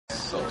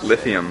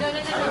Lithium.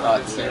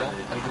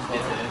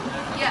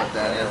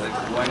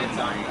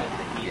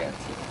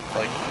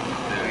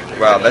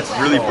 Wow, that's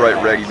really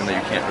bright red even though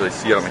you can't really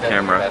see it on the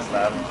camera.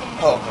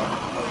 Oh.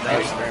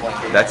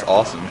 That's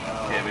awesome.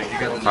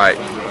 Alright.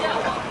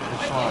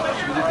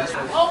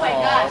 Oh my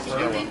gosh,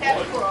 you think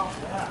that's cool?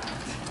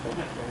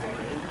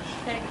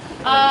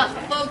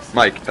 Folks.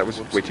 Mike, that was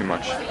way too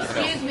much.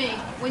 Excuse me.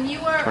 When you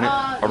were turn it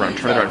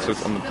around so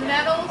it's on the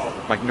metals.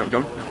 Mike, no,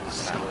 don't.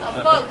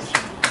 Folks.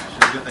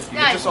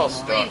 Guys,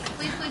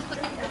 please put.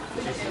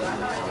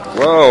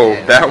 Whoa,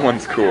 that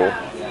one's cool.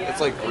 It's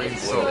like green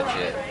blue.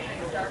 Legit.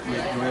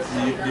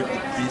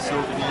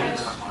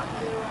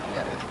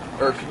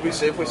 Or could we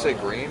safely say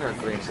green or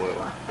green blue?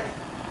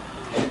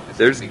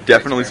 There's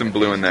definitely some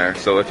blue in there,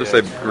 so let's just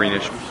say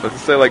greenish. Let's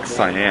just say like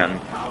cyan.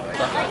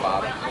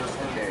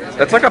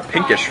 That's like a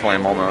pinkish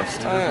flame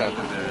almost. Oh, yeah.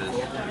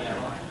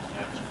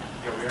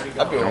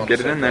 Don't get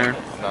it in there.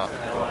 No.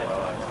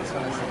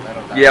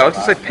 Yeah, let's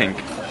just say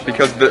pink.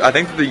 Because I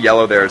think the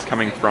yellow there is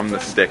coming from the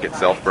stick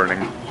itself burning.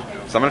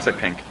 So I'm going to say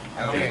pink.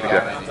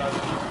 Yeah.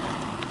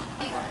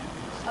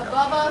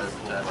 Above us,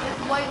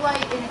 it's white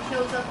light and it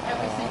shows up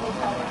every single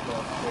color.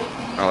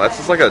 Oh, that's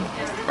just like a...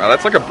 Wow,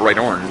 that's like a bright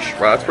orange.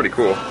 Wow, that's pretty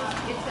cool.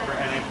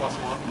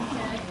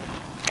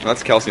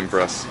 That's calcium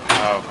for us.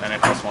 Oh,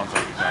 Na+1's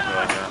like exactly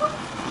like that.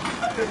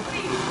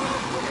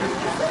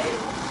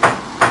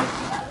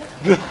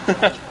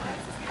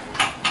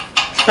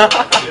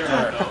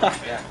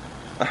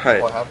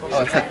 Alright. What happened?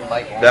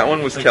 That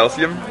one was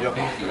calcium?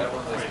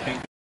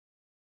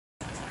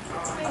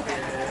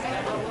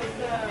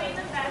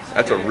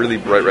 That's a really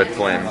bright red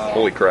flame.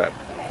 Holy crap.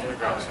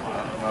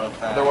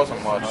 There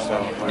wasn't much,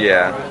 so...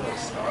 Yeah.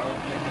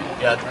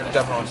 Yeah,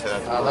 definitely say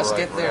that. Let's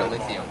get their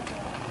lithium.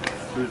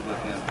 Who's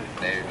lithium?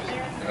 There's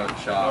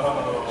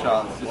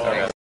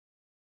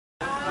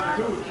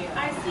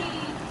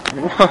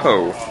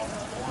Whoa.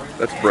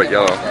 That's bright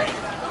yellow.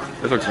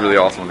 This looks really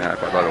awesome on the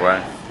iPad, by the way.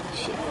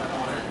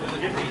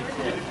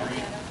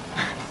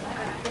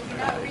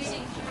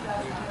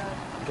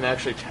 You can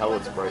actually tell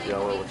it's bright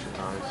yellow, which is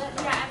nice.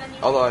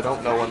 Although I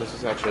don't know when this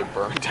is actually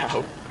burned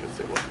out.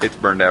 It's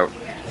burned out.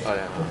 Oh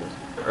yeah.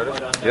 Ready?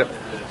 Yep.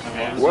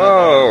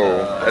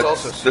 Whoa.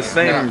 That's the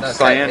same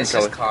cyan it's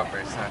color. Just copper.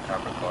 It's not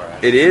copper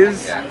chloride. It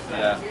is?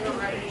 Yeah.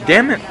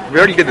 Damn it. We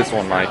already did this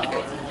one, Mike.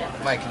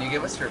 Mike, can you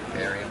give us your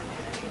barium?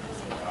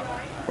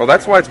 Well,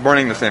 that's why it's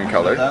burning the same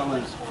color. That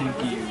was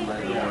pinky,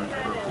 red, orange,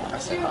 purple.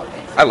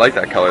 I like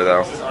that color,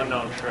 though.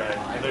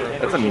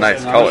 That's a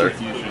nice color.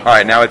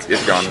 Alright, now it's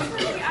gone.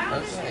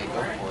 Okay,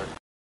 go for it.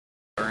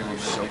 Are you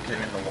soaking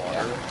in the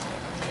water?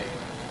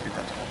 Dude,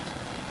 that's cool.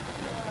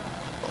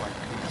 But like,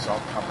 you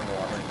dissolve copper in the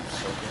water and you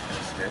soak it in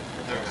a stick,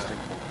 but the stick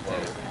will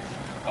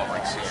float.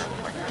 Like sand,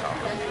 like the top.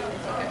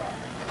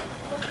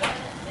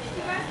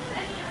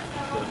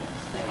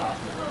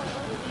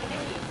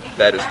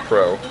 That is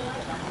pro.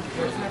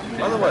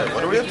 By the way,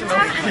 what do we have to know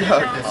for the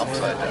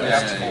upside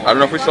down? I don't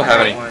know if we still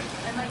have any.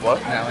 What?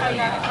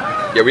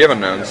 Yeah, we have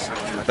unknowns,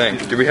 I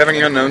think. Do we have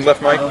any unknowns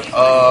left, Mike?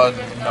 No,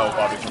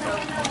 Bobby.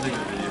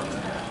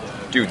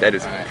 Dude, that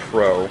is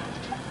pro.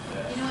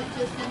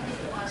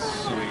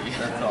 Sweet.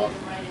 That's awesome.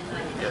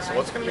 Yeah, so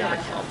what's going to be on the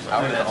comp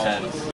side?